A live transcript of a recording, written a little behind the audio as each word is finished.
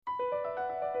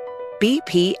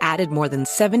BP added more than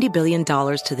 $70 billion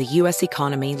to the U.S.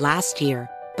 economy last year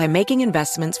by making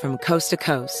investments from coast to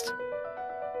coast.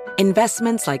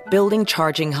 Investments like building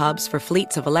charging hubs for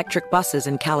fleets of electric buses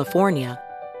in California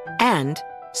and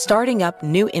starting up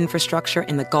new infrastructure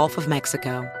in the Gulf of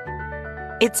Mexico.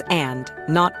 It's and,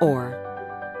 not or.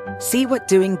 See what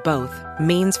doing both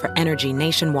means for energy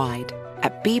nationwide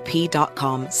at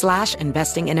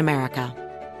bp.com/investing in America.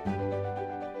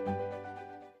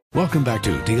 Welcome back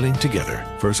to Dealing Together.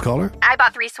 First caller? I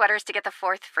bought 3 sweaters to get the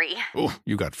 4th free. Oh,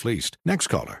 you got fleeced. Next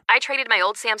caller? I traded my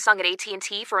old Samsung at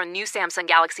AT&T for a new Samsung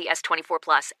Galaxy S24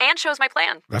 Plus and shows my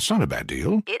plan. That's not a bad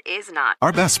deal. It is not.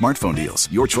 Our best smartphone deals.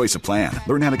 Your choice of plan.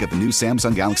 Learn how to get the new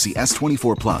Samsung Galaxy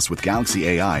S24 Plus with Galaxy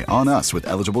AI on us with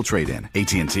eligible trade-in.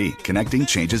 AT&T. Connecting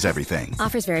changes everything.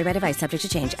 Offers vary by device. Subject to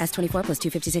change. S24 plus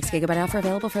 256GB offer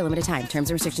available for a limited time. Terms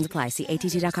and restrictions apply. See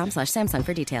att.com/Samsung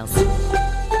for details.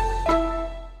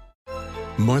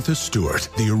 Martha Stewart,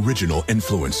 the original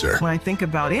influencer. When I think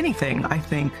about anything, I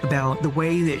think about the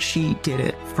way that she did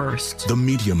it first. The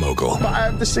media mogul.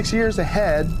 5 to 6 years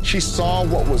ahead, she saw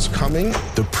what was coming.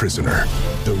 The prisoner.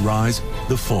 The rise,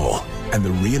 the fall, and the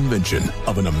reinvention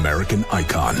of an American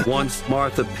icon. Once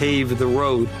Martha paved the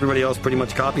road, everybody else pretty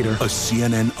much copied her. A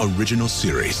CNN original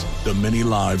series, The Many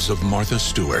Lives of Martha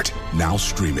Stewart, now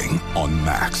streaming on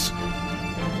Max.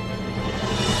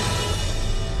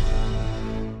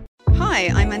 Hi,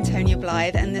 I'm Antonia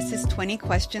Blythe, and this is 20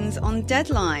 Questions on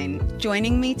Deadline.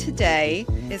 Joining me today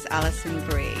is Alison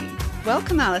Brie.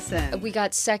 Welcome, Alison. We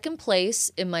got second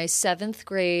place in my 7th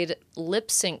grade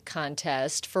lip sync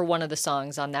contest for one of the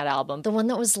songs on that album. The one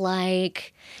that was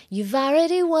like, "You've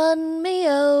already won me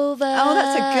over." Oh,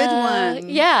 that's a good one.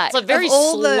 Yeah. It's a very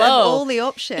slow. Of all the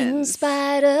options. In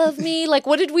spite of me. Like,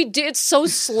 what did we do? It's so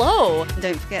slow.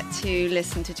 Don't forget to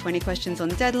listen to 20 Questions on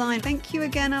Deadline. Thank you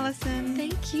again, Alison.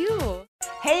 Thank you.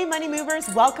 Hey, Money Movers,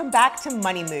 welcome back to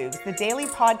Money Moves, the daily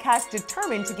podcast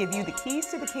determined to give you the keys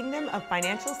to the kingdom of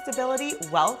financial stability,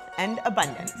 wealth, and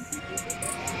abundance.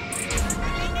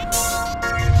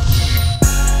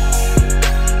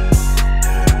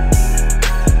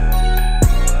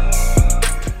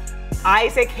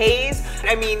 Isaac Hayes,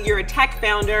 I mean, you're a tech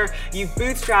founder, you've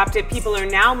bootstrapped it, people are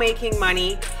now making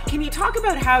money. Can you talk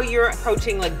about how you're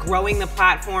approaching like growing the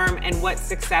platform and what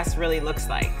success really looks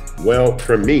like? Well,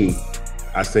 for me,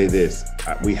 I say this,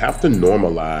 we have to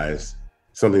normalize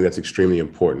something that's extremely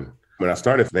important. When I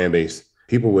started Fanbase,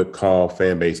 people would call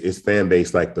Fanbase, it's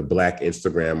Fanbase like the Black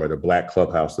Instagram or the Black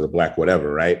Clubhouse or the Black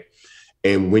whatever, right?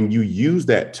 And when you use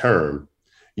that term,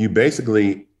 you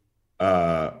basically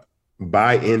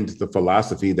buy into the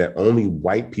philosophy that only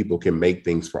white people can make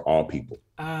things for all people.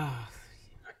 And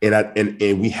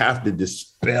we have to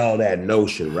dispel that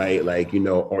notion, right? Like, you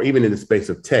know, or even in the space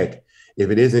of tech, if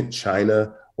it isn't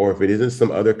China or if it isn't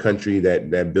some other country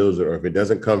that builds it, or if it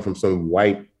doesn't come from some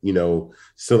white, you know,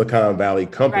 Silicon Valley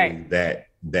company, right,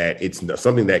 that it's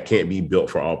something that can't be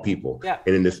built for all people. Yeah.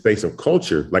 And in the space of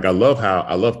culture, like I love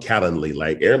Calendly.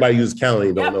 Like everybody uses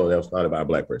Calendly, don't know that was started by a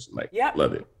Black person. Like,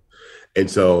 love it.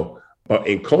 And so, but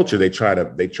in culture, they try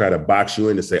to box you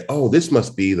in to say, oh, this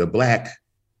must be the Black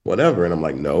whatever. And I'm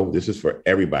like, no, this is for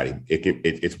everybody.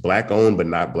 It's Black owned, but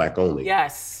not Black only.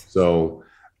 Yes. So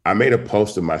I made a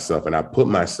post of myself and I put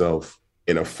myself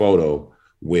in a photo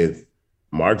with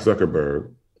Mark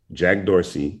Zuckerberg, Jack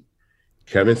Dorsey,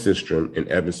 Kevin Systrom, and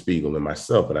Evan Spiegel and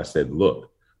myself. And I said,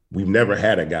 look, we've never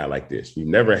had a guy like this. We've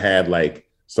never had like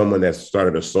someone that's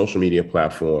started a social media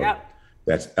platform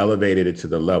that's elevated it to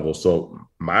the level. So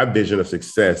my vision of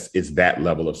success is that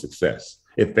level of success.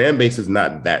 If Fanbase is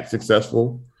not that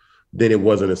successful, then it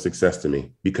wasn't a success to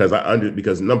me because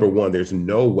number one, there's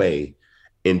no way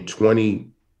in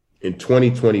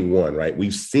 2021, right?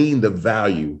 We've seen the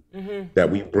value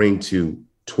that we bring to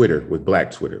Twitter with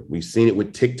Black Twitter. We've seen it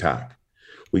with TikTok.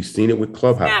 We've seen it with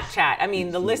Clubhouse. Snapchat. I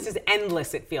mean, the list is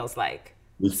endless, it feels like.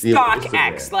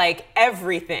 StockX, like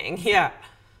everything. Yeah.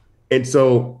 And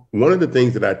so one of the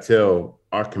things that I tell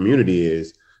our community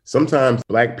is sometimes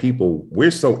Black people, we're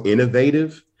so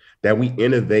innovative that we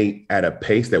innovate at a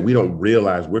pace that we don't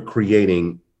realize we're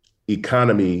creating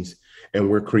economies and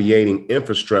we're creating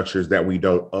infrastructures that we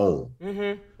don't own.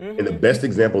 And the best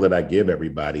example that I give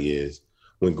everybody is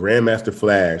when Grandmaster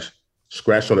Flash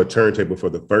scratched on a turntable for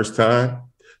the first time,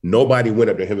 nobody went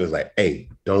up to him and was like, hey,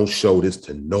 don't show this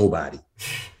to nobody.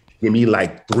 Give me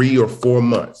like 3 or 4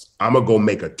 months. I'm gonna go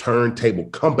make a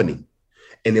turntable company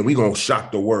and then we're gonna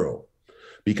shock the world.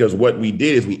 Because what we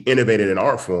did is we innovated an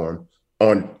art form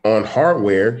on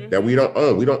hardware that we don't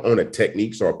own. We don't own a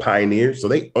Techniques or a Pioneer. So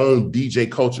they own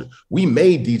DJ culture. We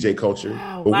made DJ culture.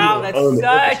 Wow, that's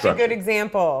such a good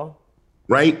example.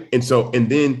 Right. And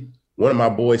then One of my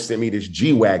boys sent me this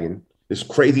G-Wagon, this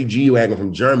crazy G-Wagon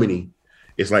from Germany.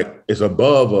 It's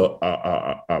above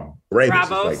a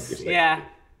Brabus.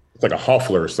 It's like a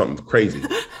Hoffler or something crazy.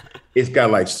 It's got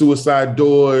like suicide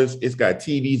doors. It's got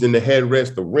TVs in the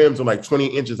headrest. The rims are like 20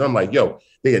 inches. I'm like, yo,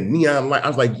 they had neon light. I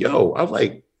was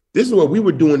like, this is what we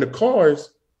were doing to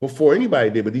cars before anybody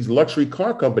did. But these luxury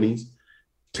car companies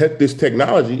took this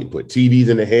technology and put TVs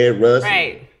in the headrest.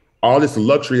 Right. All this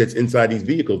luxury that's inside these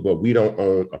vehicles, but we don't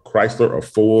own a Chrysler, a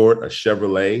Ford, a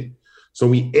Chevrolet. So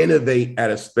we innovate at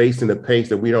a space and a pace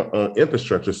that we don't own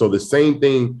infrastructure. So the same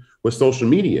thing with social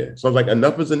media. So I was like,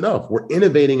 enough is enough. We're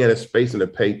innovating at a space and a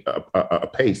pace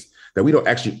that we don't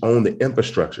actually own the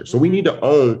infrastructure. So we need to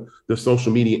own the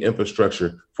social media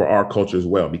infrastructure for our culture as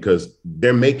well, because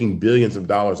they're making billions of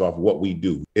dollars off what we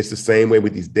do. It's the same way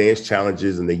with these dance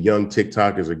challenges, and the young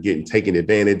TikTokers are getting taken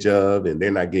advantage of, and they're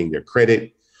not getting their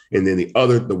credit. And then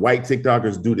the white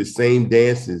TikTokers do the same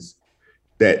dances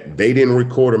that they didn't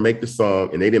record or make the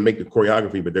song, and they didn't make the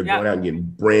choreography, but they're going out and getting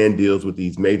brand deals with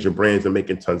these major brands and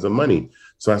making tons of money.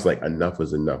 So I was like, enough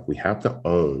is enough. We have to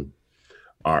own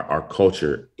our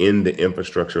culture in the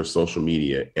infrastructure of social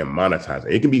media and monetize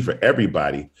it. It can be for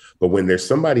everybody, but when there's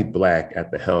somebody Black at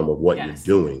the helm of what you're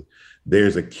doing,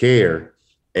 there's a care,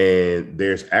 and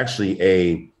there's actually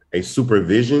a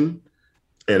supervision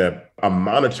and a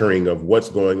monitoring of what's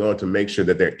going on to make sure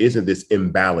that there isn't this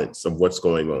imbalance of what's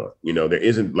going on. You know, there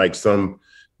isn't like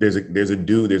there's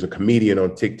a comedian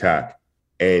on TikTok,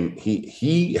 and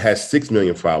he has 6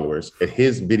 million followers, and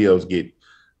his videos get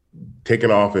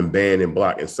taken off and banned and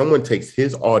blocked. And someone takes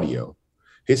his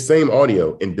same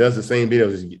audio and does the same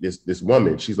videos as this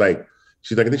woman. She's like,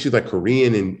 I think she's like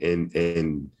Korean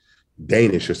and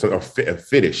Danish or something, or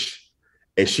Finnish.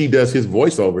 And she does his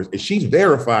voiceovers, and she's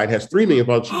verified, has 3 million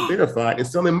followers. She's verified and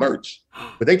selling merch,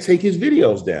 but they take his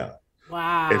videos down.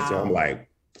 Wow. And so I'm like,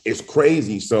 it's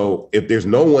crazy. So if there's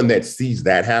no one that sees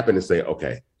that happen and say,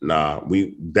 okay, nah,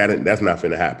 that's not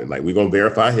going to happen. Like, we're going to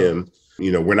verify him.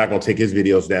 You know, we're not going to take his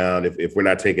videos down if we're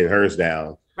not taking hers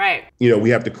down. Right. You know, we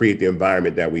have to create the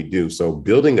environment that we do. So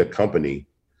building a company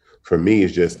for me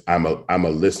is just, I'm a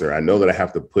listener. I know that I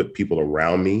have to put people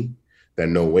around me that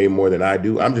know way more than I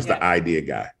do. I'm just the idea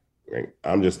guy. Right?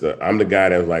 I'm the guy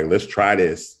that was like, let's try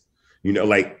this. You know,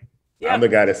 like I'm the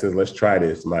guy that says, let's try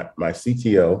this. My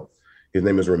CTO, his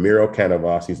name is Ramiro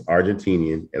Canavas. He's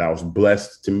Argentinian. And I was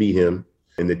blessed to meet him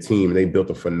and the team. And they built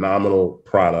a phenomenal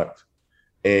product.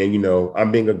 And, you know,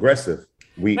 I'm being aggressive.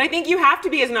 But I think you have to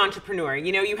be as an entrepreneur.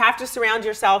 You know, you have to surround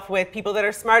yourself with people that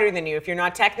are smarter than you. If you're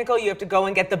not technical, you have to go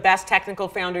and get the best technical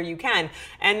founder you can.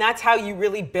 And that's how you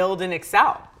really build and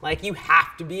excel. Like, you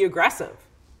have to be aggressive.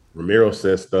 Ramiro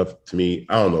says stuff to me.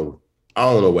 I don't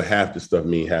know what half the stuff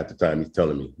means half the time he's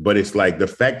telling me. But it's like the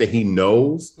fact that he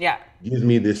knows gives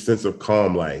me this sense of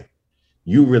calm, like,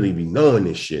 you really be knowing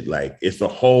this shit. Like, it's a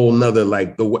whole nother,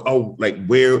 like,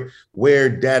 where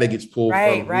data gets pulled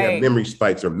from. We have memory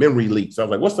spikes or memory leaks. I was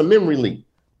like, what's a memory leak?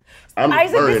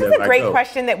 Isaac, this is a great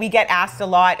question that we get asked a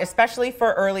lot, especially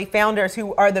for early founders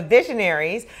who are the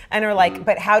visionaries and are like,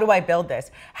 but how do I build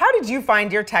this? How did you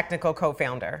find your technical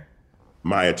co-founder?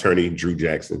 My attorney, Drew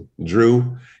Jackson.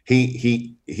 Drew,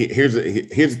 here's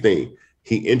the thing.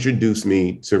 He introduced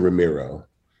me to Ramiro,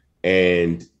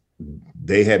 and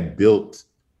they had built,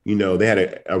 you know, they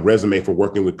had a resume for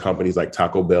working with companies like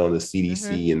Taco Bell and the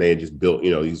CDC, and they had just built, you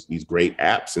know, these great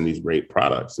apps and these great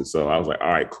products. And so I was like, all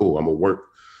right, cool. I'm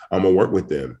gonna work with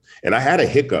them. And I had a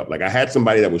hiccup. Like, I had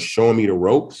somebody that was showing me the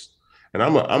ropes, and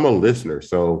I'm a listener.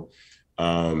 So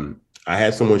I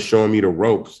had someone showing me the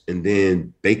ropes, and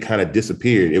then they kind of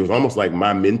disappeared. It was almost like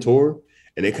my mentor,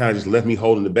 and they kind of just left me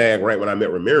holding the bag right when I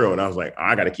met Ramiro. And I was like,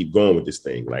 I got to keep going with this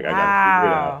thing. Like, I got to figure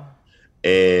it out.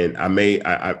 And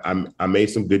I made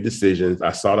some good decisions.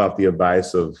 I sought out the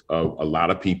advice of a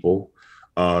lot of people,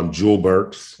 Jewel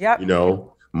Burks, you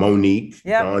know, Monique,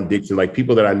 Don Dixon, like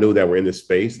people that I knew that were in this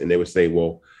space. And they would say,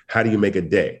 well, how do you make a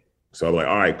deck? So I'm like,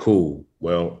 all right, cool.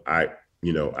 Well, matter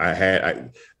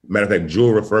of fact,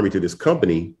 Jewel referred me to this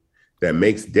company that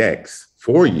makes decks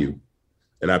for you.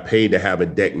 And I paid to have a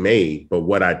deck made. But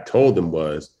what I told them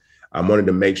was I wanted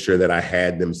to make sure that I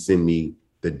had them send me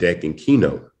the deck in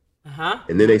Keynote.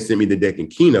 And then they sent me the deck in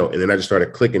Keynote, and then I just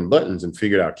started clicking buttons and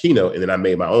figured out Keynote, and then I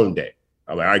made my own deck.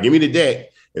 I was like, all right, give me the deck.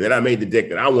 And then I made the deck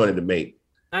that I wanted to make.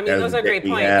 I mean, those are great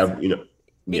points.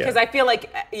 Because I feel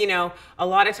like, you know, a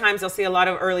lot of times I'll see a lot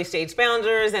of early stage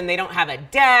founders and they don't have a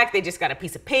deck. They just got a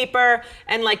piece of paper.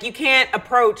 And like, you can't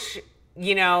approach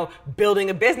building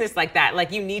a business like that.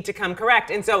 Like, you need to come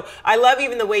correct. And so I love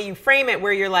even the way you frame it,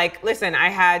 where you're like, listen, I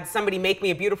had somebody make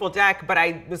me a beautiful deck, but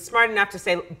I was smart enough to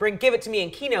say, give it to me in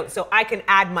Keynote so I can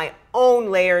add my own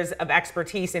layers of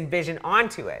expertise and vision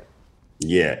onto it.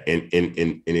 Yeah, and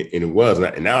it was,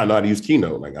 and now I know how to use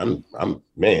Keynote. Like, I'm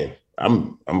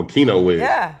a Keynote whiz.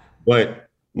 Yeah. But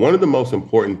one of the most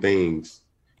important things,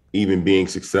 even being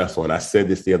successful, and I said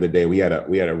this the other day, we had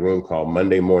a room called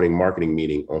Monday Morning Marketing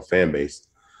Meeting on Fanbase,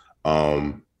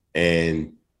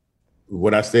 and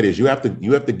what I said is you have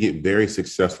to get very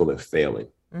successful at failing,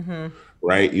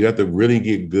 right? You have to really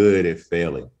get good at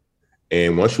failing,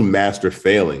 and once you master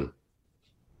failing,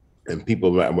 and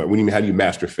people, what do you mean? How do you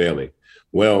master failing?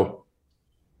 Well,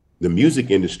 the music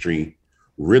industry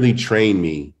really trained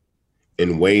me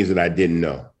in ways that I didn't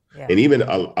know. Yeah. And even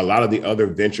a lot of the other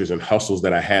ventures and hustles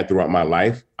that I had throughout my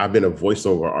life, I've been a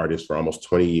voiceover artist for almost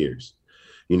 20 years.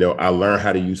 I learned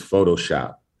how to use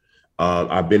Photoshop.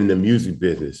 I've been in the music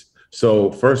business.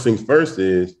 So first things first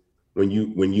is when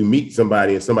you meet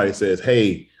somebody and somebody says,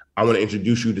 hey, I want to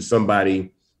introduce you to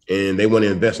somebody and they want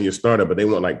to invest in your startup, but they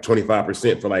want like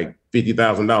 25% for like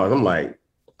 $50,000. I'm like,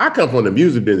 I come from the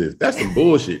music business. That's some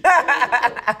bullshit.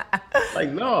 Like,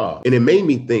 no. And it made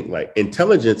me think, like,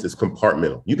 intelligence is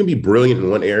compartmental. You can be brilliant in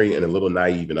one area and a little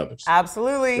naive in others.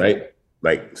 Absolutely. Right?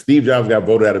 Like, Steve Jobs got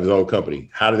voted out of his own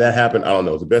company. How did that happen? I don't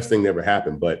know. It's the best thing that ever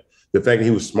happened. But the fact that he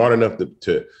was smart enough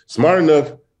to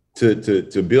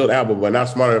build Apple, but not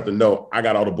smart enough to know I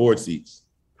got all the board seats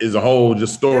is a whole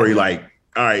just story. Like,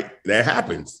 all right, that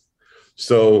happens.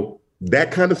 So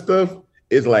that kind of stuff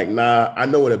is like, nah, I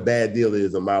know what a bad deal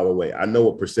is a mile away. I know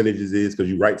what percentages is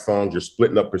because you write songs, you're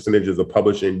splitting up percentages of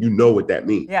publishing. You know what that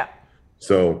means. Yeah.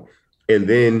 So, and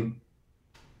then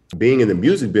being in the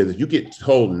music business, you get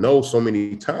told no so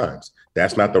many times.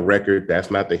 That's not the record.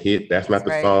 That's not the hit. That's not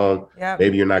the song. Yep.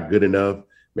 Maybe you're not good enough.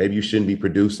 Maybe you shouldn't be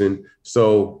producing.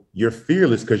 So you're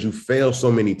fearless because you fail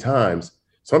so many times.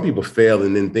 Some people fail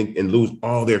and then think and lose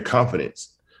all their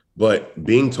confidence. But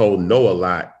being told no a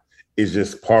lot is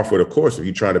just par for the course. If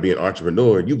you're trying to be an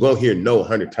entrepreneur, you're going to hear no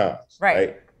 100 times.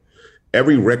 Right.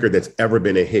 Every record that's ever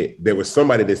been a hit, there was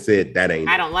somebody that said that ain't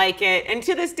I don't like it. And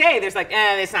to this day, there's like,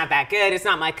 it's not that good. It's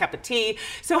not my cup of tea.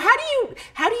 So how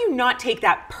do you not take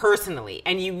that personally?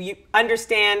 And you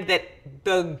understand that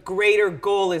the greater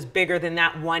goal is bigger than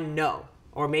that one no,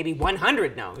 or maybe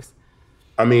 100 no's.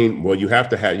 I mean, well, you have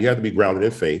to be grounded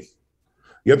in faith.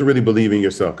 You have to really believe in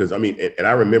yourself. Because and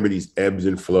I remember these ebbs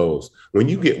and flows. When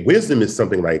you get wisdom is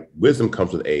something like wisdom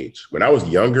comes with age. When I was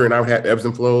younger and I would have ebbs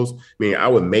and flows, I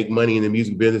would make money in the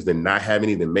music business, then not have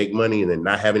any, then make money, and then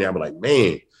not have any. I'd be like,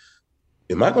 man,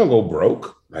 am I going to go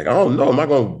broke? Like, I don't know. Am I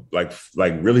going to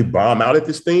like really bomb out at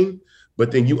this thing?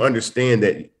 But then you understand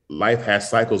that life has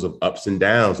cycles of ups and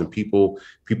downs, and people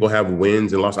have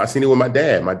wins and losses. I seen it with my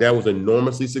dad. My dad was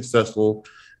enormously successful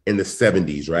in the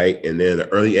 70s, right? And then the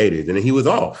early 80s. And then he was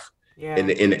off in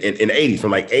the 80s.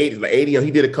 From like 80 to 80, he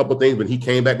did a couple things, but he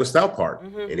came back with South Park.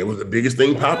 And it was the biggest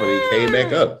thing popping. And he came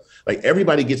back up. Like,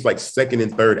 everybody gets like second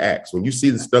and third acts. When you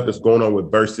see the stuff that's going on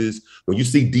with Versus, when you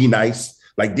see D-Nice,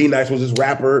 like D-Nice was this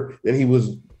rapper, then he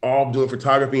was all doing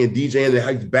photography and DJing, and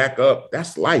then he's back up.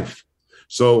 That's life.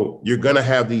 So you're going to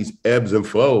have these ebbs and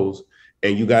flows.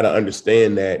 And you got to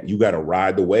understand that you got to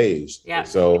ride the waves. Yeah.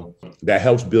 So that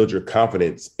helps build your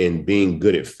confidence in being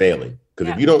good at failing.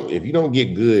 Because if you don't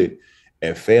get good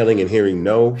at failing and hearing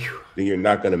no, then you're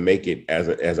not going to make it as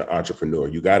an entrepreneur.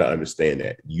 You got to understand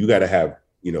that. You got to have,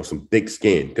 some thick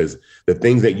skin, because the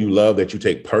things that you love that you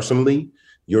take personally,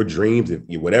 your dreams,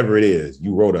 whatever it is,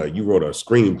 you wrote a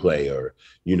screenplay, or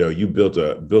you built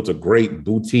a great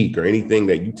boutique, or anything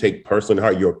that you take personally to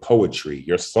heart, your poetry,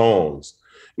 your songs.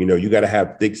 You got to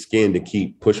have thick skin to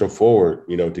keep pushing forward,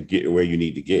 to get where you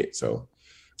need to get. So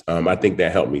I think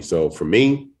that helped me. So for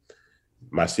me,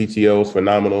 my CTO is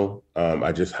phenomenal.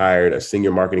 I just hired a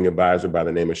senior marketing advisor by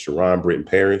the name of Sharon Britton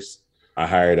Paris. I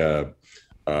hired a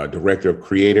director of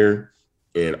creator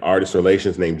and artist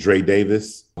relations named Dre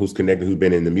Davis, who's been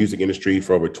in the music industry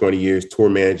for over 20 years, tour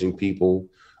managing people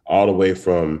all the way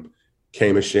from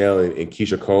K. Michelle and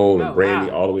Keisha Cole and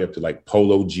Brandy, all the way up to like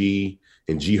Polo G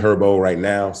and G Herbo right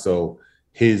now. So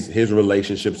his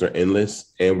relationships are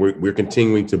endless, and we're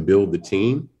continuing to build the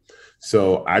team.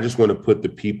 So I just want to put the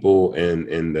people and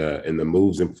the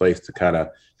moves in place to kind of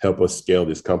help us scale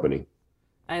this company.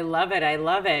 I love it. I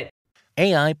love it.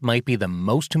 AI might be the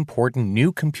most important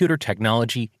new computer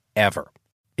technology ever.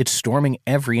 It's storming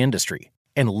every industry,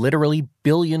 and literally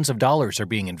billions of dollars are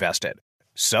being invested.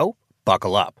 So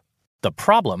buckle up. The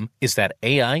problem is that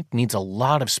AI needs a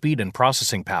lot of speed and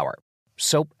processing power.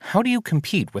 So how do you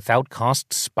compete without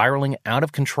costs spiraling out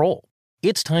of control?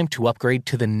 It's time to upgrade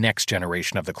to the next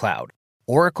generation of the cloud,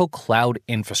 Oracle Cloud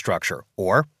Infrastructure,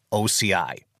 or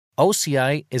OCI.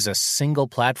 OCI is a single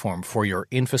platform for your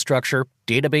infrastructure,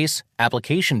 database,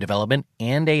 application development,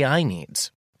 and AI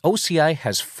needs. OCI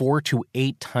has 4 to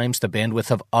 8 times the bandwidth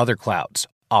of other clouds,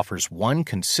 offers one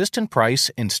consistent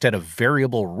price instead of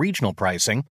variable regional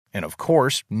pricing, and of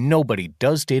course, nobody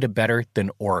does data better than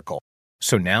Oracle.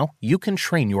 So now you can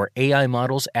train your AI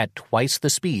models at twice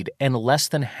the speed and less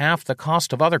than half the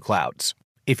cost of other clouds.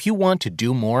 If you want to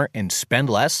do more and spend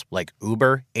less, like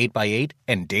Uber, 8x8,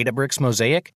 and Databricks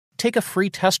Mosaic, take a free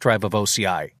test drive of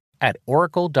OCI at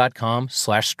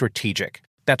oracle.com/strategic.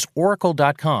 That's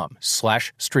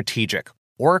oracle.com/strategic.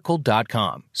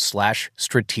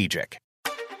 oracle.com/strategic.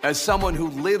 As someone who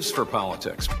lives for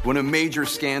politics, when a major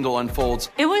scandal unfolds,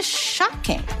 it was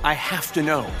shocking. I have to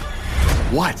know,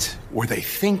 what were they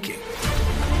thinking?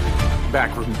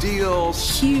 Backroom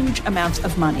deals, huge amounts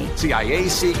of money, CIA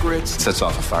secrets, sets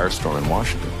off a firestorm in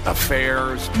Washington,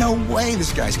 affairs. No way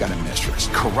this guy's got a mistress.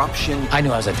 Corruption. I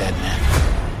knew I was a dead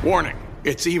man. Warning,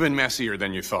 it's even messier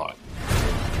than you thought.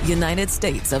 United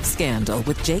States of Scandal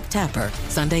with Jake Tapper,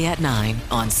 Sunday at 9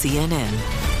 on CNN.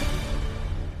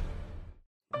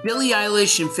 Billie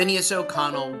Eilish and Phineas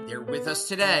O'Connell, they're with us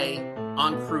today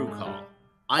on Crew Call.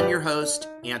 I'm your host,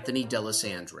 Anthony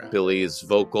D'Alessandro. Billie's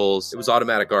vocals, it was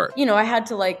automatic art. You know, I had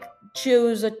to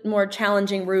choose a more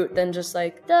challenging route than just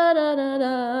da da da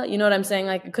da. You know what I'm saying?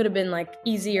 It could have been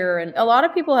easier. And a lot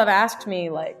of people have asked me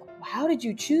how did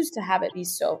you choose to have it be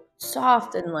so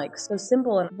soft and so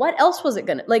simple? And what else was it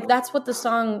gonna that's what the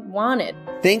song wanted.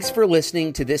 Thanks for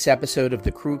listening to this episode of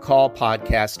the Crew Call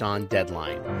podcast on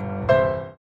Deadline.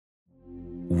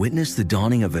 Witness the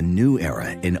dawning of a new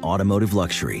era in automotive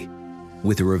luxury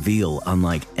with a reveal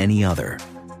unlike any other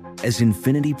as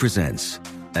Infiniti presents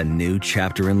a new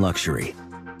chapter in luxury,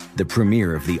 the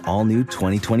premiere of the all-new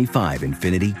 2025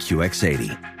 Infiniti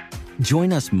QX80.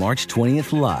 Join us March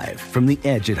 20th live from the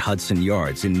Edge at Hudson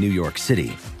Yards in New York City,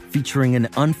 featuring an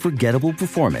unforgettable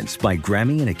performance by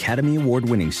Grammy and Academy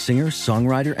Award-winning singer,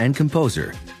 songwriter, and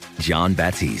composer, Jon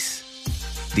Batiste.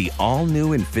 The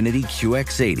all-new Infiniti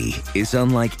QX80 is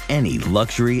unlike any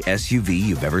luxury SUV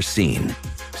you've ever seen.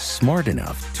 Smart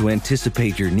enough to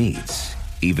anticipate your needs,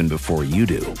 even before you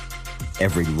do.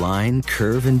 Every line,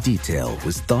 curve, and detail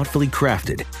was thoughtfully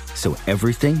crafted, so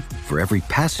everything for every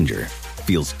passenger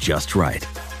feels just right.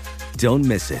 Don't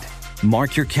miss it.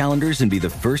 Mark your calendars and be the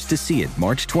first to see it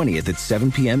March 20th at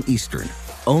 7 p.m. Eastern,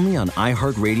 only on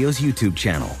iHeartRadio's YouTube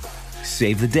channel.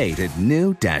 Save the date at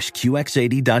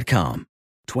new-QX80.com.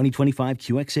 2025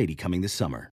 QX80 coming this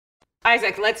summer.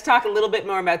 Isaac, let's talk a little bit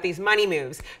more about these money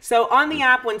moves. So on the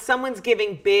app, when someone's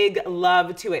giving big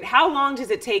love to it, how long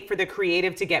does it take for the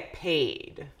creative to get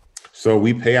paid? So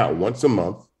we pay out once a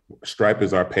month. Stripe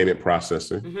is our payment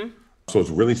processor. Mm-hmm. So it's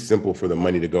really simple for the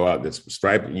money to go out.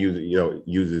 Stripe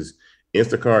uses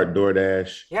Instacart,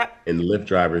 DoorDash, and Lyft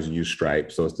drivers use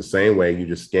Stripe. So it's the same way. You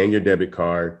just scan your debit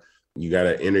card. You got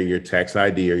to enter your tax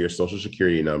ID or your social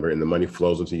security number, and the money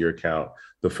flows into your account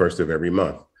the first of every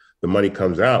month. The money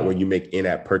comes out when you make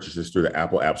in-app purchases through the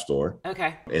Apple App Store.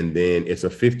 Okay. And then it's a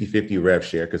 50-50 rev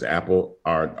share because Apple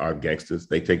are gangsters.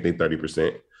 They take their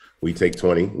 30%. We take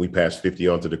 20. We pass 50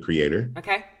 on to the creator.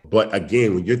 Okay. But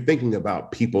again, when you're thinking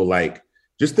about people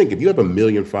just think if you have 1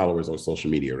 million followers on social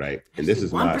media, right? And this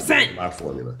is my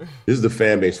formula. This is the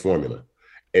fan base formula.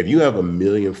 If you have 1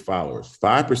 million followers,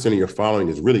 5% of your following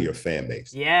is really your fan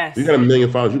base. Yes. If you got 1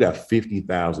 million followers, you got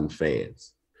 50,000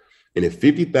 fans. And if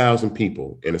 50,000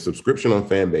 people in a subscription on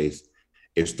Fanbase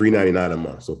is $3.99 a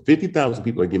month. So 50,000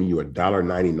 people are giving you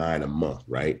 $1.99 a month,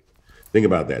 right? Think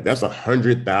about that. That's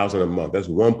 $100,000 a month. That's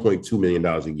 $1.2 million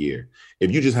a year.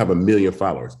 If you just have 1 million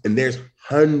followers, and there's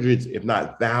hundreds, if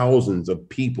not thousands of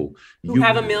people who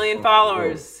have 1 million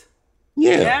followers.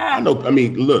 Yeah, I know. I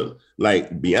mean, look,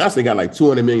 Beyonce got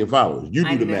 200 million followers. You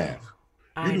do the math.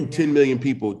 You do 10 million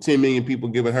people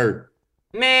giving her.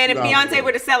 Man, if Beyonce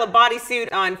were to sell a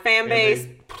bodysuit on Fanbase,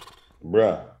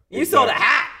 bruh, you sold a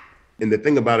hat. And the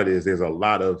thing about it is there's a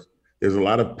lot of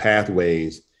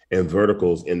pathways and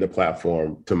verticals in the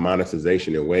platform to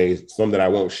monetization in ways, some that I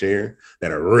won't share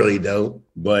that are really dope.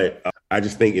 But I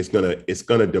just think it's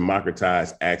gonna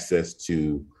democratize access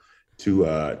to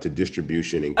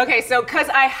distribution. Okay, so because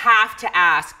I have to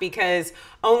ask, because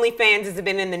OnlyFans has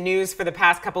been in the news for the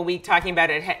past couple of weeks talking about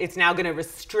it's now going to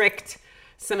restrict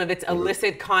some of its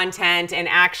illicit content and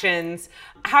actions.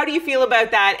 How do you feel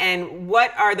about that? And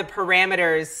what are the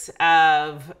parameters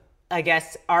of, I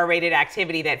guess, R-rated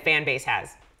activity that Fanbase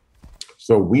has?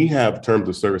 So we have terms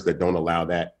of service that don't allow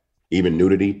that, even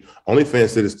nudity. OnlyFans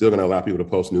said it's still going to allow people to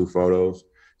post nude photos.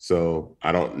 So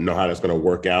I don't know how that's going to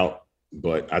work out,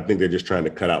 but I think they're just trying to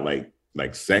cut out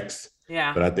like sex.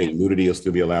 Yeah. But I think nudity will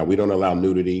still be allowed. We don't allow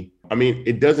nudity. I mean,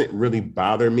 it doesn't really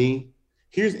bother me.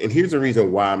 Here's the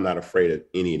reason why I'm not afraid of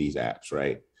any of these apps,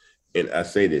 right? And I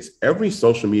say this, every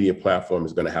social media platform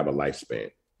is going to have a lifespan,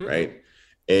 right?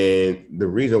 And the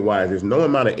reason why is there's no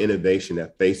amount of innovation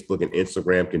that Facebook and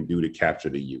Instagram can do to capture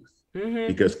the youth.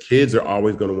 Because kids are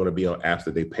always going to want to be on apps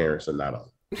that their parents are not on.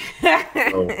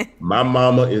 So my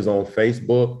mama is on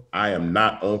Facebook. I am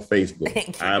not on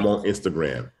Facebook. I am on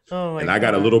Instagram. And I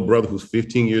got a little brother who's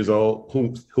 15 years old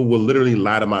who will literally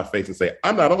lie to my face and say,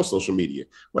 I'm not on social media.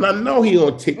 When I know he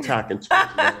on TikTok and Twitch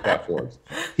and those platforms.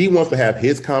 He wants to have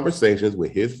his conversations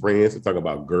with his friends to talk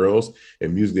about girls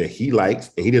and music that he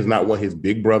likes. And he does not want his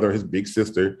big brother, his big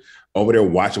sister over there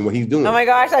watching what he's doing. Oh my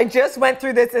gosh, I just went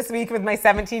through this week with my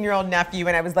 17-year-old nephew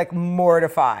and I was like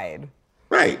mortified.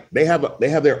 Right. They have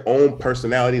their own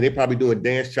personality. They probably doing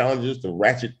dance challenges to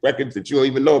ratchet records that you don't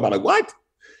even know about. Like, what?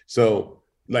 So,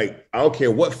 like, I don't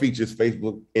care what features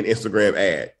Facebook and Instagram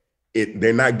add.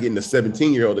 They're not getting a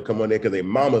 17-year-old to come on there because their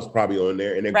mama's probably on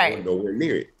there and they're going nowhere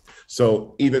near it.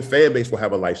 So even fan base will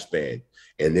have a lifespan.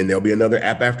 And then there'll be another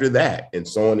app after that and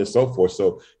so on and so forth.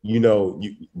 So,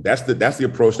 that's the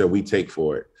approach that we take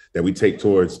for it, that we take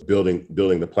towards building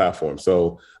the platform.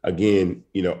 So again,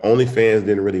 OnlyFans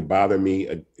didn't really bother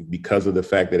me because of the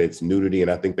fact that it's nudity,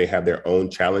 and I think they have their own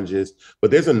challenges,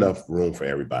 but there's enough room for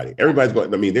everybody. Everybody's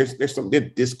going, there's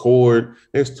Discord,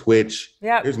 there's Twitch,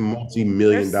 there's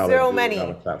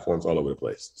multi-million-dollar platforms all over the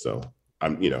place. So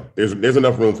there's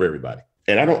enough room for everybody.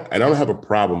 And I don't have a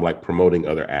problem like promoting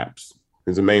other apps.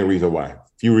 There's a main reason why,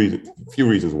 few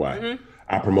reasons why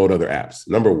I promote other apps.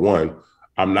 Number one,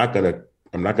 I'm not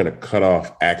gonna cut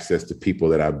off access to people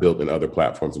that I've built in other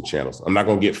platforms and channels. I'm not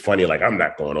gonna get funny, like I'm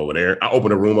not going over there. I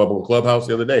opened a room up on Clubhouse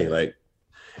the other day, and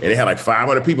they had like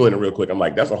 500 people in it real quick. I'm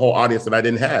like, that's a whole audience that I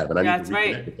didn't have, and I need to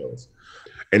reconnect with those.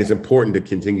 And it's important to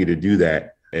continue to do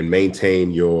that and maintain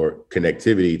your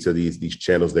connectivity to these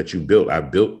channels that you built. I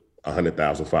built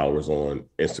 100,000 followers on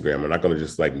Instagram. I'm not gonna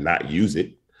just not use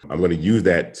it. I'm gonna use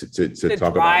that to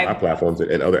talk about my platforms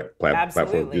and other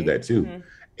platforms do that too.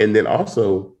 And then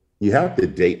also, you have to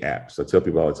date apps. I tell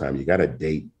people all the time, you got to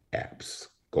date apps,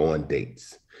 go on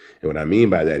dates. And what I mean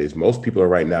by that is most people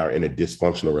right now are in a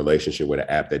dysfunctional relationship with an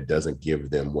app that doesn't give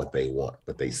them what they want,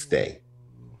 but they stay.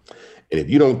 And if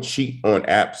you don't cheat on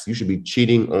apps, you should be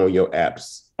cheating on your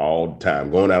apps all the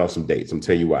time, going out on some dates. I'm gonna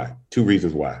tell you why. 2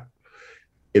 reasons why.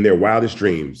 In their wildest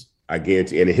dreams, I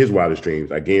guarantee, and in his wildest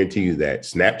dreams, I guarantee you that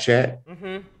Snapchat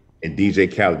and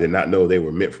DJ Khaled did not know they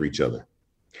were meant for each other.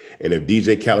 And if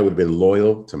DJ Khaled would have been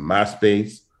loyal to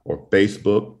MySpace or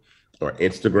Facebook or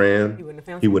Instagram,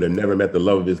 he would have never met the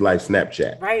love of his life,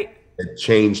 Snapchat. Right. It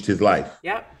changed his life.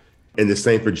 Yep. And the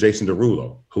same for Jason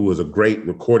Derulo, who was a great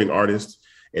recording artist.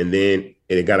 And then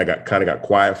it kind of got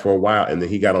quiet for a while. And then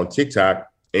he got on TikTok,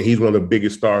 and he's one of the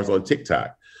biggest stars on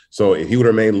TikTok. So if he would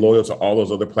remain loyal to all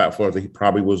those other platforms that he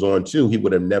probably was on too, he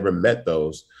would have never met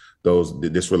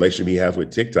this relationship he has with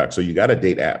TikTok. So you got to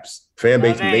date apps. Fan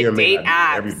base may or may not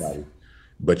date everybody,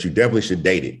 but you definitely should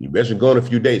date it. You better should go on a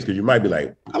few dates because you might be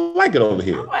like, I like it over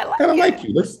here. I kind of like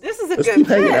you. Let's keep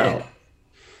hanging out.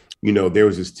 There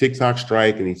was this TikTok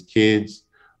strike and these kids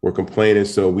were complaining.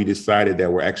 So we decided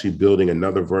that we're actually building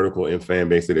another vertical in fan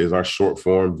base that is our short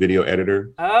form video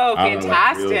editor. Oh,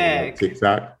 fantastic.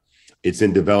 TikTok. It's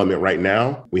in development right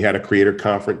now. We had a creator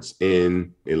conference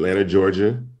in Atlanta,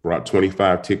 Georgia, brought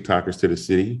 25 TikTokers to the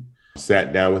city,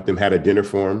 sat down with them, had a dinner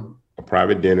for them, a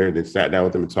private dinner, then sat down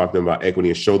with them and talked to them about equity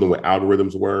and showed them what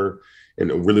algorithms were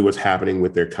and really what's happening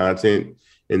with their content.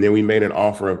 And then we made an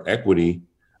offer of equity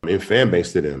in fan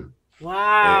base to them.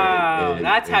 Wow,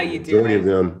 that's how you do it. The majority of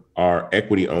them are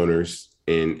equity owners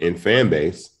in fan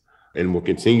base and will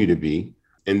continue to be.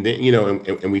 And then,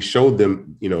 and we showed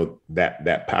them,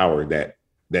 that power, that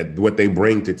what they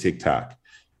bring to TikTok.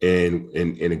 And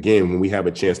again, when we have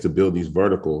a chance to build these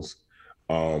verticals,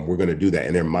 we're going to do that,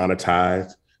 and they're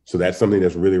monetized. So that's something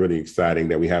that's really, really exciting,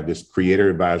 that we have this creator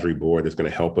advisory board that's going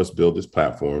to help us build this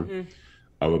platform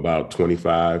of about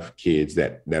 25 kids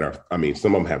that are,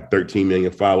 some of them have 13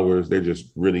 million followers. They're just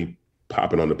really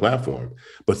popping on the platform,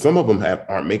 but some of them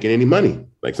aren't making any money.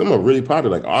 Like some are really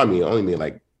popular. Like, I only made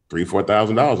like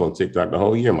 $3,000-$4,000 on TikTok the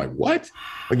whole year. I'm like, what?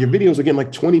 Like your videos are getting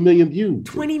like 20 million views.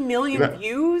 20 million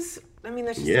views?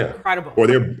 That's just incredible.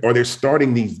 Or they're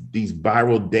starting these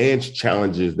viral dance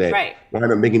challenges that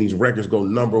wind up making these records go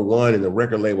 #1, and the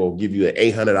record label will give you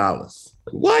 $800.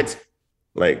 Like, what?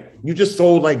 Like you just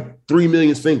sold like 3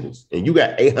 million singles and you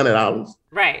got $800.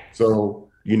 Right. So,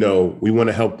 we want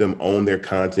to help them own their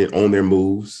content, own their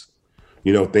moves.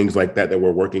 things like that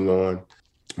we're working on.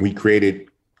 We created,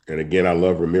 and again, I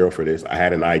love Ramiro for this. I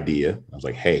had an idea. I was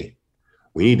like, hey,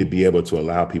 we need to be able to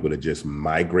allow people to just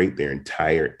migrate their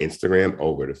entire Instagram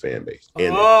over to Fanbase.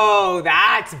 And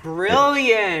that's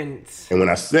brilliant. And when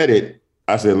I said it,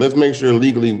 I said, let's make sure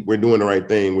legally we're doing the right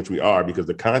thing, which we are, because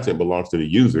the content belongs to the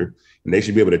user and they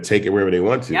should be able to take it wherever they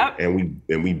want to. Yep.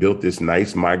 And we built this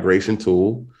nice migration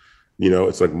tool.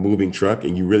 It's like a moving truck,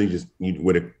 and you really just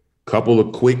with a couple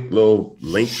of quick little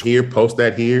links here, post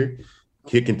that here,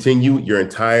 hit continue, your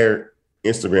entire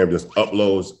Instagram just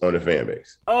uploads on the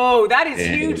Fanbase. Oh, that is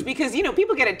huge, because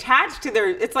people get attached to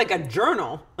it's like a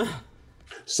journal.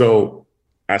 So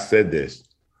I said this,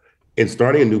 in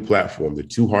starting a new platform, the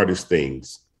two hardest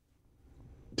things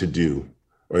to do,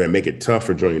 or that make it tough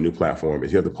for joining a new platform,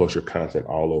 is you have to post your content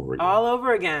all over again. All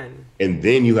over again. And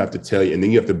then you have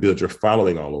to build your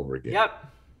following all over again. Yep.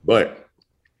 But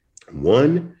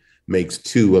one makes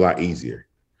two a lot easier.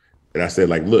 And I said,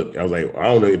 look, I was like, I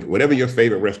don't know, whatever your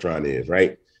favorite restaurant is,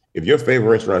 right? If your favorite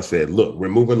restaurant said, look, we're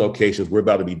moving locations, we're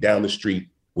about to be down the street,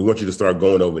 we want you to start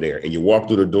going over there. And you walk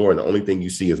through the door and the only thing you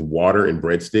see is water and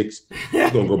breadsticks,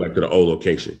 you're going to go back to the old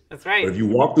location. That's right. But if you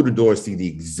walk through the door and see the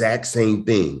exact same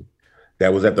thing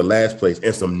that was at the last place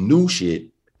and some new shit,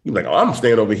 you're like, oh, I'm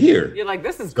staying over here. You're like,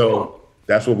 this is cool.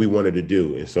 That's what we wanted to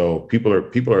do. And so people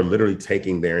are literally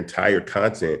taking their entire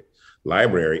content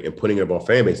library and putting it up on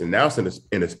Fanbase. And now it's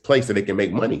in a place that they can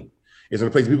make money. It's in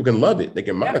a place people can love it. They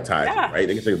can monetize it, right?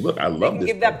 They can say, look, I love this.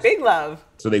 Give that big love.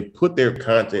 So they put their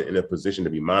content in a position to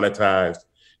be monetized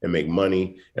and make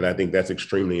money. And I think that's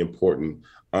extremely important.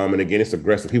 And again, it's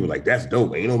aggressive. People are like, that's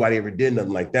dope. Ain't nobody ever did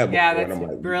nothing like that before. Yeah, that's and I'm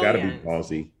like, brilliant. You gotta be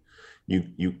ballsy.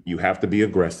 You have to be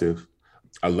aggressive.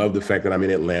 I love the fact that I'm in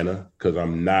Atlanta, because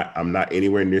I'm not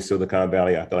anywhere near Silicon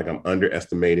Valley. I feel like I'm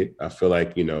underestimated. I feel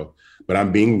like, but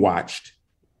I'm being watched,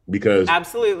 because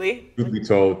absolutely, truth be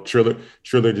told,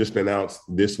 Triller just announced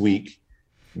last week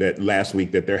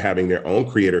that they're having their own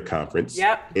creator conference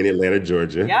in Atlanta,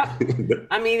 Georgia. Yep.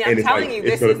 I mean, I'm telling you,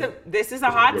 this is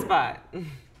a hot spot.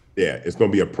 Yeah, it's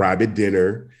going to be a private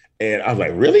dinner. And I was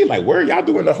like, really? Like, where are y'all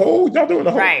doing the whole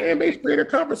right. Fanbase creator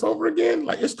conference over again?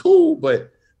 Like, it's cool,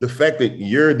 but the fact that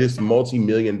you're this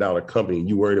multi-million-dollar company and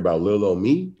you worried about little old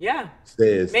me,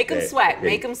 says make them sweat. Hey,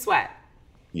 make them sweat.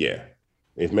 Yeah,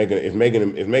 it's making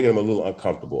them a little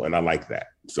uncomfortable, and I like that.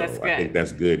 So I think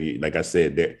that's good. Like I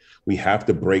said, that we have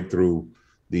to break through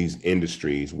these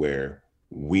industries where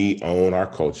we own our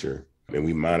culture and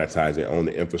we monetize it, own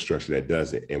the infrastructure that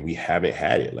does it, and we haven't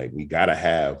had it. Like we gotta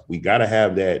have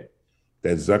that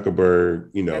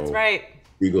Zuckerberg, that's right,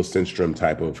 Eagle Syndrome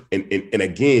type of, and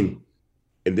again,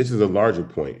 and this is a larger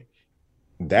point,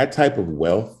 that type of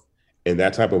wealth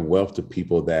to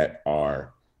people that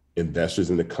are investors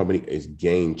in the company is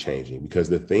game changing, because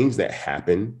the things that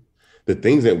happen, the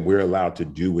things that we're allowed to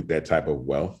do with that type of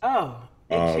wealth.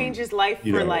 It changes life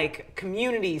for like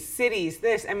communities, cities,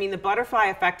 the butterfly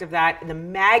effect of that, the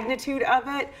magnitude of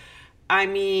it. I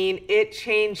mean, it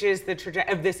changes the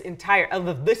trajectory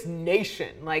of this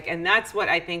nation. And that's what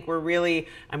I think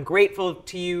I'm grateful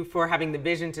to you for having the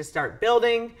vision to start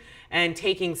building and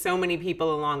taking so many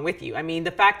people along with you. I mean,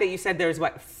 the fact that you said there's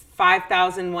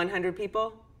 5,100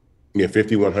 people? Yeah,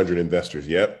 5,100 investors.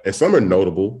 Yep. And some are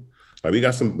notable. Like we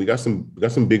got some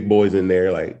big boys in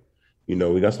there. Like,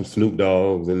 we got some Snoop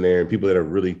Dogs in there and people that are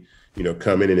really,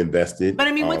 come in and invested. But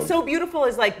I mean, what's so beautiful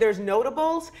is there's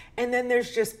notables and then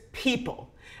there's just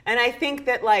people. And I think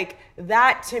that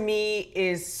that to me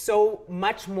is so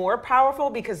much more powerful,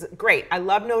 because great, I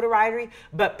love notoriety,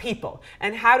 but people.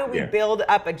 And how do we build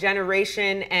up a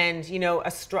generation and,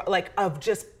 of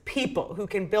just people who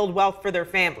can build wealth for their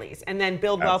families and then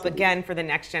build wealth again for the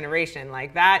next generation?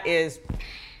 That is.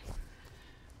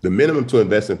 The minimum to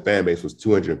invest in Fanbase was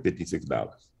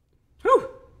 $256. Whew.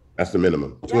 That's the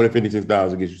minimum. $256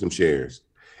 to get you some shares.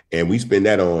 And we spend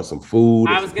that on some food.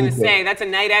 I was going to say, that's a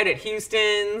night out at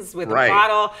Houston's with a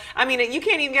bottle. I mean, you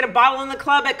can't even get a bottle in the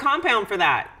club at Compound for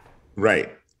that.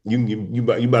 Right. You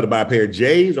about to buy a pair of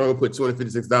J's, or I'm going to put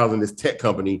 $256 in this tech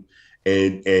company.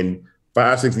 And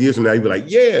 5-6 years from now, you'll be like,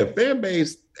 yeah,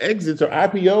 Fanbase exits or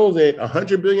IPOs at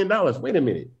 $100 billion. Wait a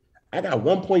minute. I got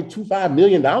 $1.25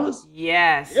 million.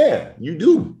 Yes. Yeah, you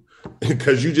do.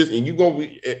 Because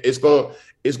it's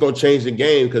going to change the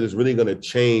game, because it's really going to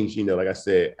change, like I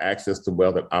said, access to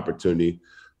wealth and opportunity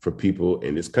for people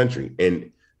in this country.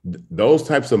 And those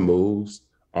types of moves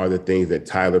are the things that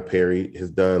Tyler Perry has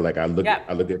done. Like I look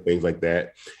at things like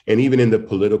that. And even in the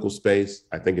political space,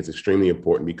 I think it's extremely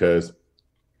important, because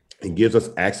it gives us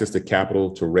access to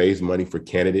capital to raise money for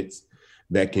candidates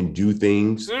that can do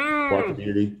things for our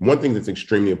community. One thing that's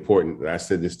extremely important, and I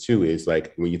said this too, is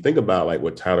like when you think about like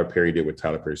what Tyler Perry did with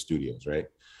Tyler Perry Studios, right?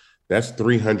 That's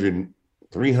 300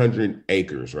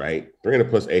 acres, right? 300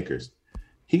 plus acres.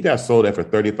 He got sold that for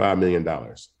 $35 million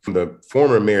from the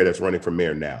former mayor that's running for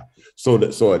mayor now. So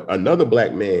another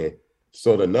black man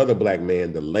sold another black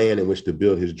man the land in which to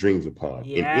build his dreams upon.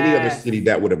 Yes. In any other city,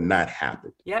 that would have not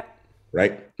happened. Yep.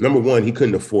 Right? Number one, he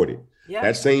couldn't afford it. Yep.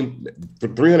 That same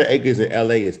 300 acres in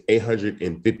LA is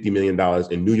 $850 million.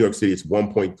 In New York City, it's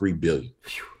 $1.3 billion.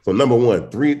 So number one,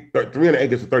 300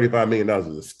 acres for $35 million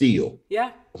is a steal.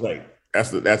 Yeah. It's like,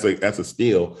 that's a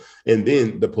steal. And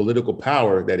then the political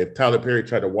power that if Tyler Perry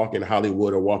tried to walk in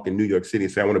Hollywood or walk in New York City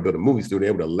and say, I want to build a movie studio,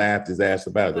 they would have laughed his ass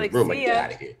about the room. Like, get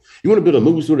out of here. You want to build a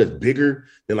movie studio that's bigger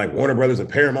than like Warner Brothers and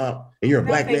Paramount, and you're a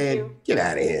black man? Get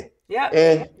out of here. Yeah.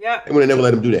 They would have never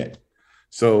let him do that.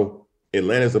 So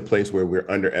Atlanta's a place where we're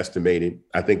underestimated.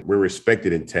 I think we're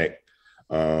respected in tech.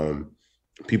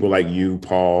 People like you,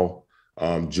 Paul,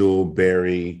 Jewel,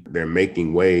 Barry, they're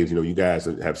making waves. You know, you guys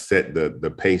have set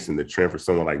the pace and the trend for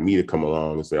someone like me to come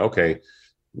along and say, okay,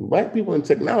 black people in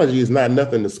technology is not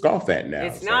nothing to scoff at now.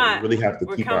 It's not. We really have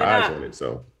to keep our eyes on it.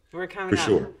 So we're coming for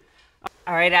sure.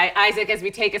 All right, Isaac, as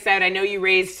we take us out, I know you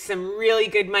raised some really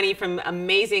good money from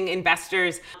amazing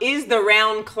investors. Is the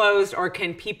round closed, or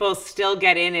can people still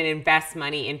get in and invest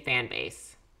money in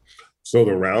Fanbase? So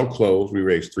the round closed. We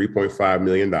raised $3.5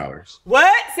 million.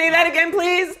 What? Say that again,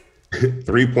 please.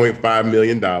 $3.5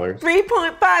 million.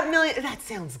 $3.5 million. That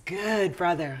sounds good,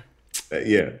 brother.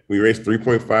 Yeah, we raised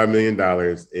 $3.5 million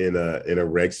in a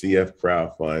Reg CF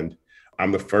crowdfund.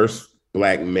 I'm the first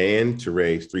black man to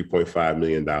raise $3.5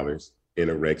 million in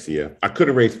a Reg CF. I could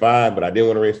have raised $5 million, but I didn't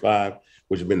want to raise $5 million,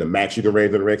 which would have been the max you can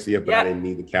raise in a Reg CF, but I didn't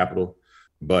need the capital.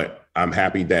 But I'm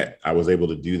happy that I was able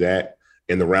to do that,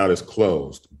 and the round is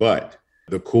closed. But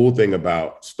the cool thing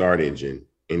about Start Engine,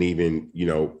 and even, you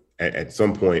know, at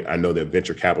some point, I know that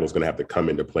venture capital is going to have to come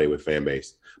into play with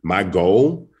Fanbase. My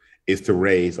goal is to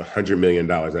raise $100 million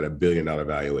at $1 billion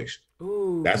valuation.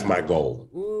 Ooh. That's my goal.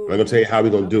 Ooh. I'm going to tell you how we're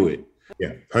going to do it.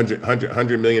 Yeah,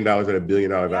 $100 million at $1 billion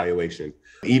valuation.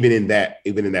 Even in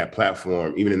that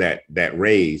platform, even in that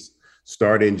raise,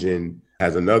 Start Engine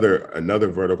has another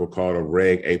vertical called a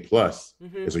Reg A+.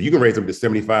 Mm-hmm. And so you can raise up to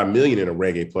 $75 million in a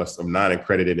Reg A+ of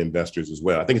non-accredited investors as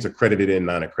well. I think it's accredited and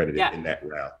non-accredited in that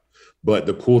round. But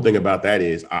the cool thing about that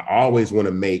is I always want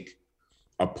to make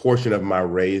a portion of my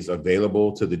raise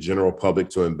available to the general public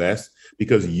to invest,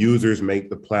 because users make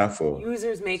the platform.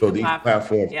 Users make the platform. So these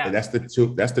platforms,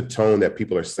 and that's the tone that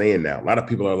people are saying now. A lot of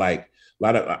people are like,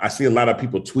 I see a lot of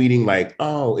people tweeting like,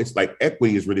 oh, it's like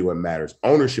equity is really what matters.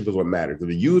 Ownership is what matters. If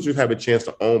the users have a chance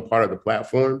to own part of the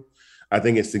platform, I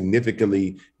think it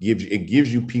significantly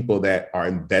gives you people that are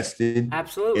invested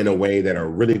in a way that are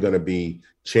really going to be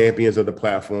champions of the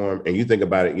platform. And you think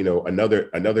about it, you know, another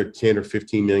 $10 or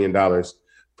 $15 million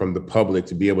from the public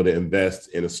to be able to invest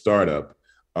in a startup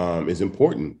is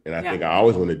important. And I think I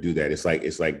always want to do that.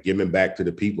 It's like giving back to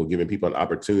the people, giving people an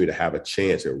opportunity to have a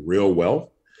chance at real wealth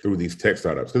through these tech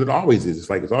startups. Because it always is.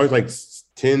 It's always like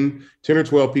 10 or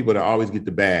 12 people that always get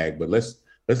the bag, but let's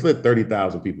let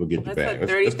 30,000 people get the bag.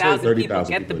 Let's let 30,000 people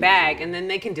get the bag, and then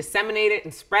they can disseminate it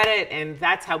and spread it, and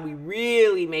that's how we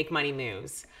really make money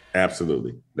moves.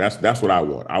 Absolutely. That's what I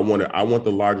want. I want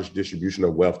the largest distribution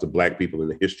of wealth to Black people in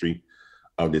the history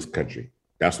of this country.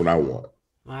 That's what I want.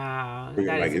 Wow.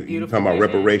 That is a beautiful you're talking about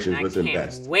vision. reparations, I let's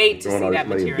invest. Wait to see that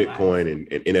money in materialize. Bitcoin and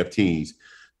NFTs,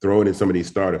 throw it in some of these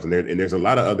startups. And there's a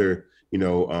lot of other,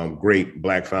 great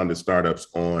Black founded startups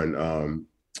on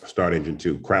Start Engine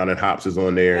too. Crown and Hops is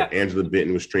on there. Yep. Angela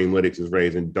Benton with Streamlytics is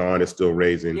raising. Dawn is still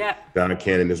raising. Yep. Donna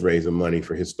Cannon is raising money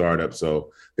for his startup.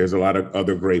 So there's a lot of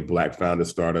other great Black founded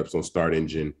startups on Start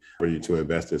Engine for you to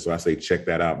invest in. So I say check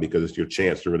that out, because it's your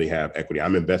chance to really have equity.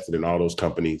 I'm invested in all those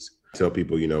companies. I tell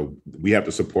people, we have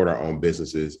to support our own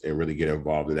businesses and really get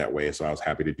involved in that way. And so I was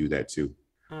happy to do that too.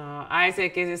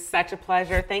 Isaac, it is such a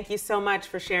pleasure. Thank you so much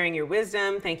for sharing your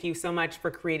wisdom. Thank you so much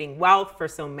for creating wealth for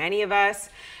so many of us.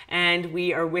 And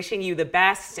we are wishing you the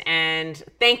best. And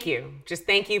thank you. Just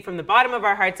thank you from the bottom of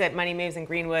our hearts at Money Moves in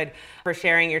Greenwood for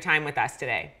sharing your time with us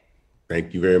today.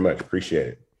 Thank you very much. Appreciate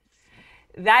it.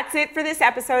 That's it for this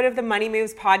episode of the Money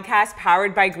Moves podcast,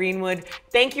 powered by Greenwood.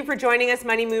 Thank you for joining us,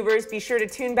 Money Movers. Be sure to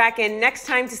tune back in next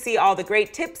time to see all the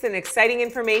great tips and exciting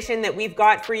information that we've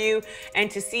got for you, and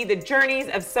to see the journeys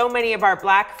of so many of our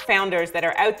Black founders that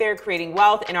are out there creating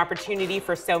wealth and opportunity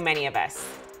for so many of us.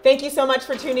 Thank you so much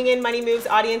for tuning in, Money Moves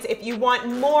audience. If you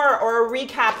want more or a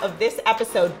recap of this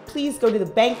episode, please go to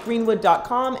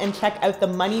thebankgreenwood.com and check out the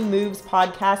Money Moves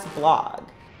podcast blog.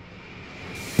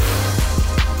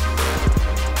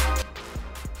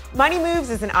 Money Moves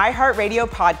is an iHeartRadio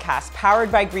podcast powered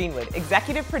by Greenwood,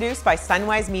 executive produced by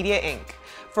Sunwise Media, Inc.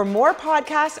 For more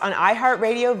podcasts on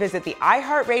iHeartRadio, visit the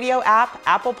iHeartRadio app,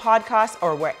 Apple Podcasts,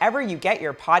 or wherever you get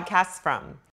your podcasts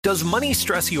from. Does money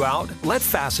stress you out? Let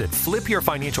Facet flip your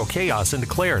financial chaos into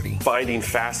clarity. Finding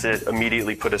Facet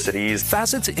immediately put us at ease.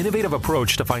 Facet's innovative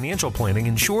approach to financial planning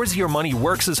ensures your money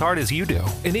works as hard as you do,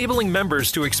 enabling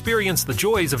members to experience the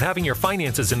joys of having your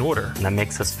finances in order. And that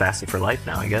makes us Facet for life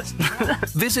now, I guess.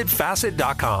 Visit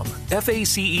Facet.com,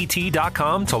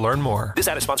 FACET.com to learn more. This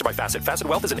ad is sponsored by Facet. Facet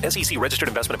Wealth is an SEC registered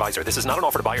investment advisor. This is not an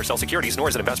offer to buy or sell securities, nor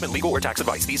is it investment, legal, or tax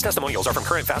advice. These testimonials are from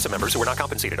current Facet members who are not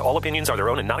compensated. All opinions are their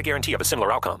own and not a guarantee of a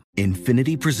similar outcome.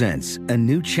 Infiniti presents a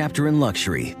new chapter in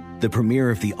luxury, the premiere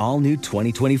of the all-new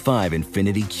 2025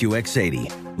 Infiniti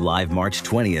QX80, live March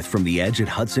 20th from the Edge at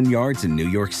Hudson Yards in New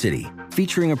York City,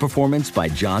 featuring a performance by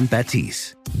John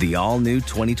Batiste. The all-new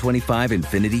 2025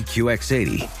 Infiniti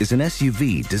QX80 is an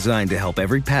SUV designed to help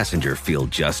every passenger feel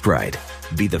just right.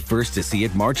 Be the first to see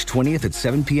it March 20th at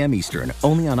 7 p.m. Eastern,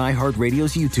 only on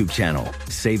iHeartRadio's YouTube channel.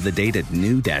 Save the date at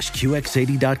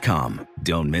new-QX80.com.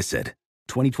 Don't miss it.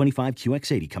 2025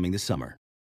 QX80 coming this summer.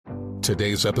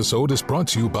 Today's episode is brought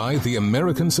to you by the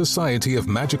American Society of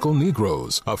Magical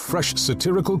Negroes, a fresh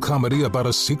satirical comedy about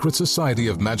a secret society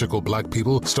of magical black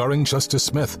people starring Justice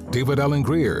Smith, David Alan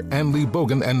Grier, Ann Lee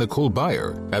Bogan, and Nicole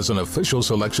Byer. As an official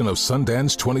selection of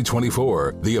Sundance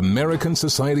 2024, the American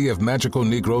Society of Magical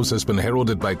Negroes has been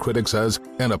heralded by critics as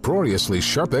an uproariously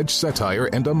sharp-edged satire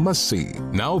and a must-see.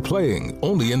 Now playing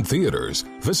only in theaters.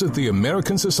 Visit the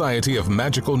American Society of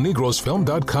Magical Negroes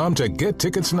Film.com to get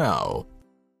tickets now.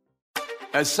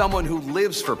 As someone who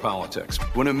lives for politics,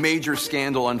 when a major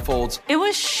scandal unfolds, it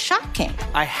was shocking.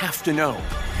 I have to know,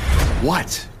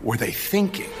 what were they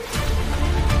thinking?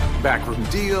 Backroom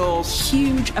deals,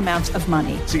 huge amounts of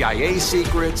money, CIA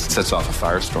secrets, sets off a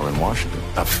firestorm in Washington,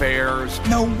 affairs.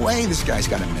 No way this guy's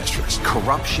got a mistress.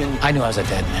 Corruption. I knew I was a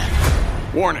dead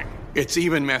man. Warning, it's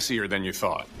even messier than you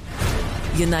thought.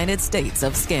 United States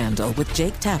of Scandal with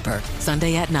Jake Tapper,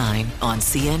 Sunday at 9 on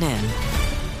CNN.